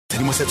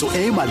tshedimosetso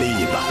e e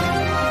maleba,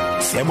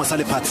 seemo sa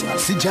lefatshe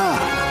se jang,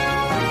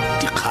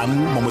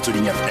 dikgang mo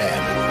Motsweding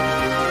FM,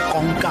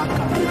 konka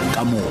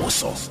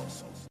bokamoso.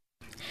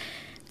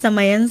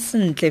 Tsamayan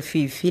sentle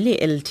fifi le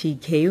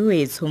LTK o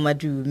e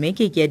tshomadume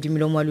ke Kea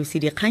Moalusi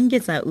dikgang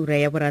ke tsa ura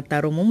ya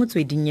borataro mo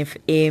Motsweding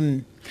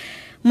FM.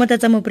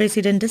 Motatsa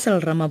Mopresidente Cyril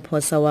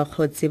Ramaphosa wa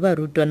kgotse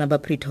barutwana ba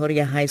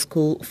Pretoria High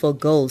School for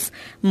Girls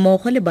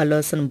mmogo le ba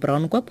Lawson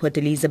Brown kwa Port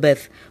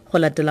Elizabeth go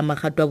latela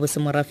magato a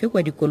bosemorafe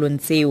kwa dikolong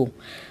tseo.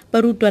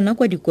 Barutwana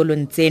kwa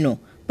dikolong tseno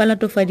ba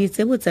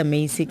latofaditse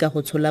botsamaisi ka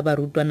go tshola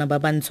barutwana ba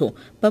bantsho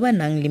ba ba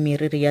nang le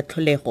meriri ya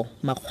tlholego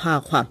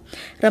makgwakgwa.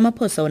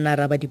 Ramaphosa o ne a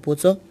araba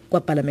dipotso kwa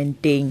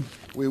parlamenteng.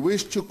 We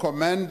wish to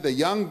commend the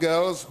young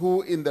girls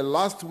who in the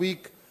last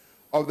week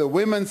of the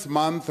Women's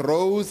Month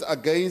rose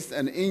against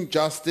an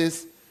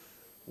injustice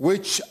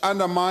which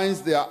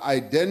undermines their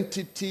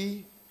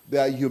identity,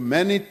 their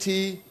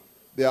humanity,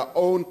 their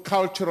own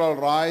cultural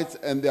rights,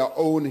 and their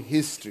own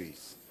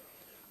histories.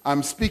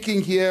 I'm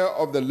speaking here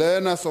of the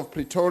learners of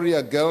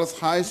Pretoria Girls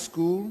High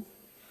School,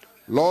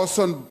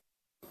 Lawson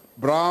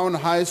Brown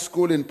High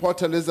School in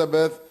Port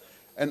Elizabeth,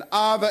 and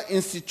other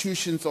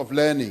institutions of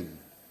learning.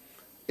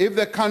 If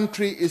the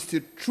country is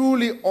to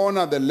truly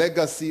honor the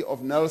legacy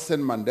of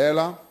Nelson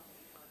Mandela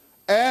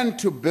and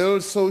to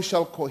build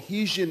social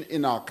cohesion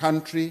in our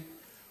country,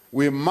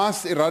 we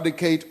must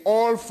eradicate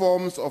all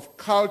forms of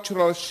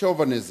cultural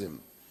chauvinism,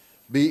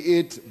 be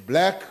it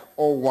black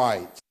or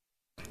white.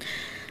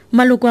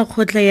 Maloko a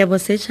kgotla ya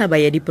bosetšhaba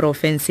ya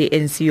diporofense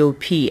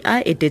NCOP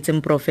a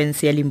etetseng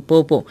porofense ya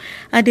Limpopo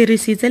a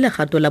dirisitse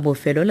legato la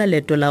bofelo la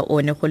leto la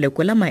one go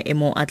lekola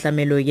maemo a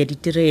tlamelo ya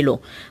ditirelo.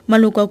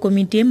 Maloko a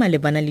komiti e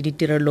malebana le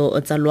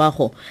ditirelo tsa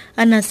loago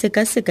a na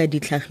sekaseka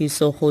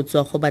ditlhagiso go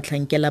tswa go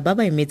batlhankela ba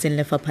ba emetseng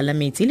lefapha la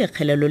metsi le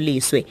kgelelo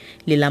leswe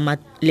le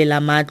la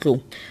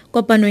matlo.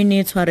 Kopano e ne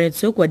e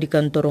tshwaretswe kwa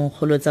dikantorong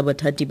kgolo tsa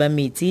bothati ba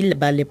metsi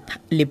ba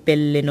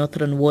lepelle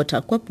Northern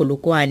Water kwa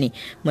Polokwane.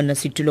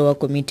 Monasitulo wa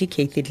komiti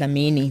Keith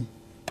Lamini.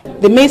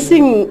 The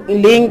missing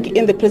link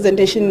in the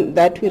presentation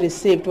that we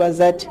received was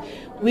that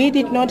we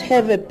did not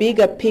have a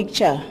bigger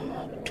picture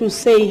to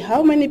say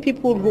how many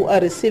people who are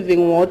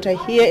receiving water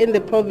here in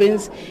the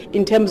province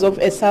in terms of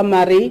a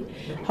summary.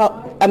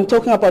 I'm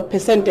talking about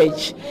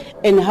percentage,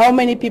 and how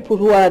many people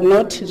who are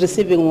not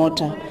receiving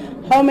water.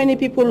 How many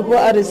people who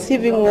are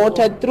receiving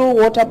water through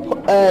water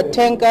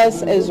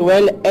tankers as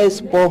well as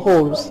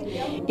boreholes.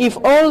 If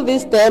all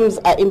these dams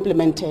are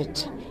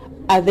implemented,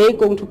 are they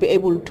going to be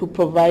able to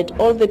provide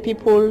all the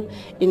people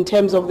in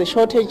terms of the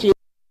shortages?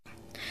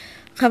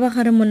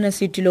 Khabagare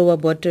monasitulo wa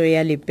boto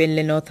ya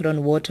lepelle Northern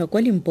Water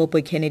kwa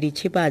Limpopo Kennedy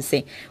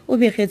Chibase o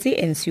begetse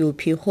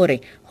NCOP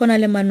gore go na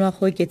le manwa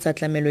go oketsa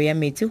tlamelo ya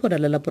metsi go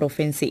ralala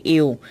porofense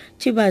eo.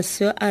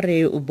 Chibase a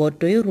re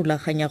boto e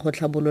rulaganya go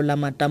tlhabolola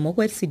matamo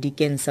kwa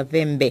sedikeng sa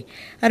Vembe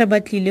a re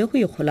batlile go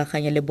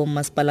ikgolaganya le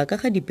bommasepala ka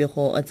ga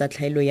dipego tsa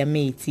tlhaelo ya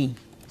metsi.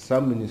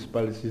 Some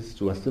municipalities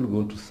are still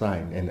going to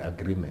sign an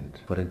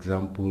agreement. For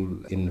example,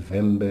 in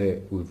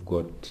Vembe we've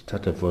got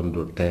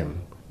Tatevondo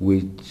Dam,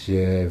 which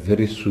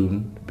very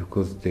soon,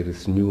 because there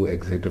is new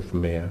executive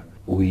mayor,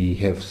 we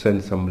have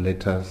sent some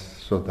letters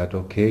so that,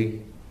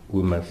 okay,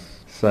 we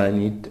must sign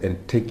it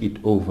and take it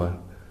over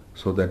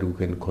so that we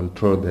can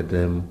control the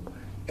dam.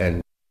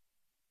 And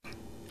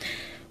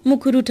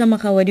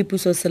Mokhuduthamaga wa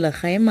dipuso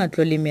selegae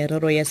matlo le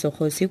merero ya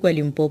segosi kwa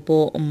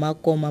Limpopo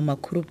Makoma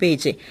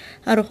Makhurupetse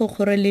a re go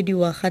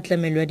kgorelediwa ga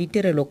tlamelo ya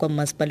ditirelo kwa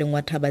masepaleng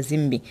wa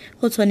Thabazimbi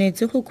go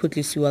tshwanetse go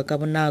khutlisiwa ka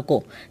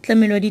bonako.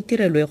 Tlamelo ya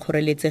ditirelo e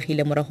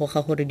kgoreletsegile morago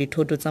ga gore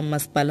dithoto tsa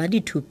masepala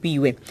di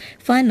thupiwe.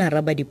 Fa a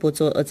naraba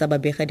dipotso tsa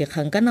babega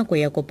dikgang ka nako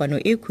ya kopano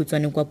e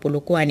khutshwane kwa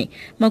Polokwane,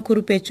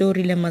 Makhurupetse o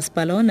rile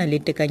masepala o na le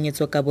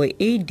tekanyetso kabo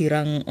e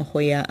dirang go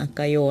ya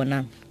ka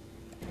yona.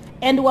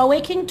 And we're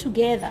working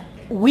together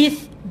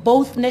with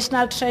both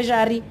National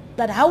Treasury,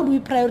 that how do we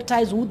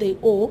prioritize who they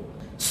owe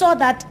so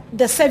that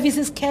the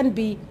services can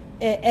be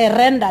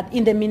rendered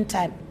in the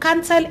meantime.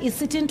 Council is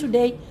sitting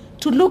today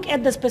to look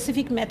at the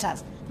specific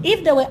matters.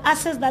 If there were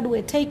assets that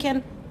were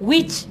taken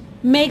which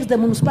makes the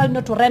municipality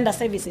not to render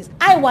services,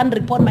 I want to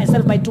report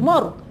myself by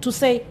tomorrow to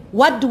say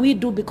what do we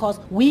do because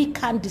we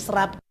can't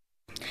disrupt.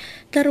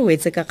 Tla re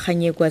wetse ka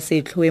kganye kwa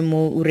setlhoe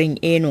mo ureng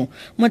eno.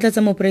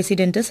 Motlatsa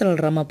Mopresidente Cyril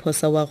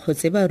Ramaphosa wa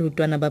kgotse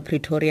barutwana ba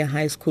Pretoria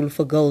High School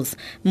for Girls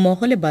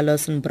mmogo le ba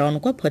Lawson Brown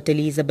kwa Port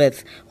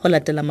Elizabeth go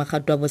latela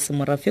magato a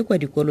bosemorafe kwa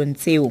dikolong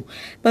tseo.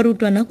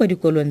 Barutwana kwa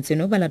dikolong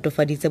tseno ba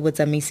latofaditse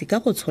botsamaisi ka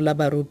go tshola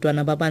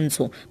barutwana ba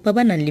bantsho ba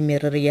ba nang le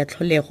meriri ya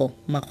tlholego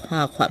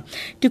makgwakgwa.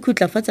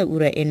 Dikhutlafatsa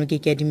ura eno ke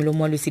Kea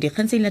Moalusi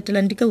dikgang tse di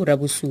latelang di ka ura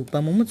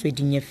bosupa mo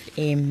Motsweding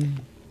FM.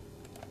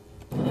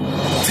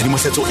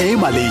 Tshedimosetso e e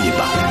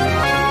maleba,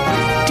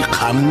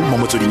 dikgang mo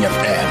Motsweding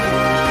FM,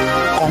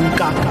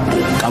 konka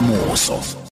bokamoso.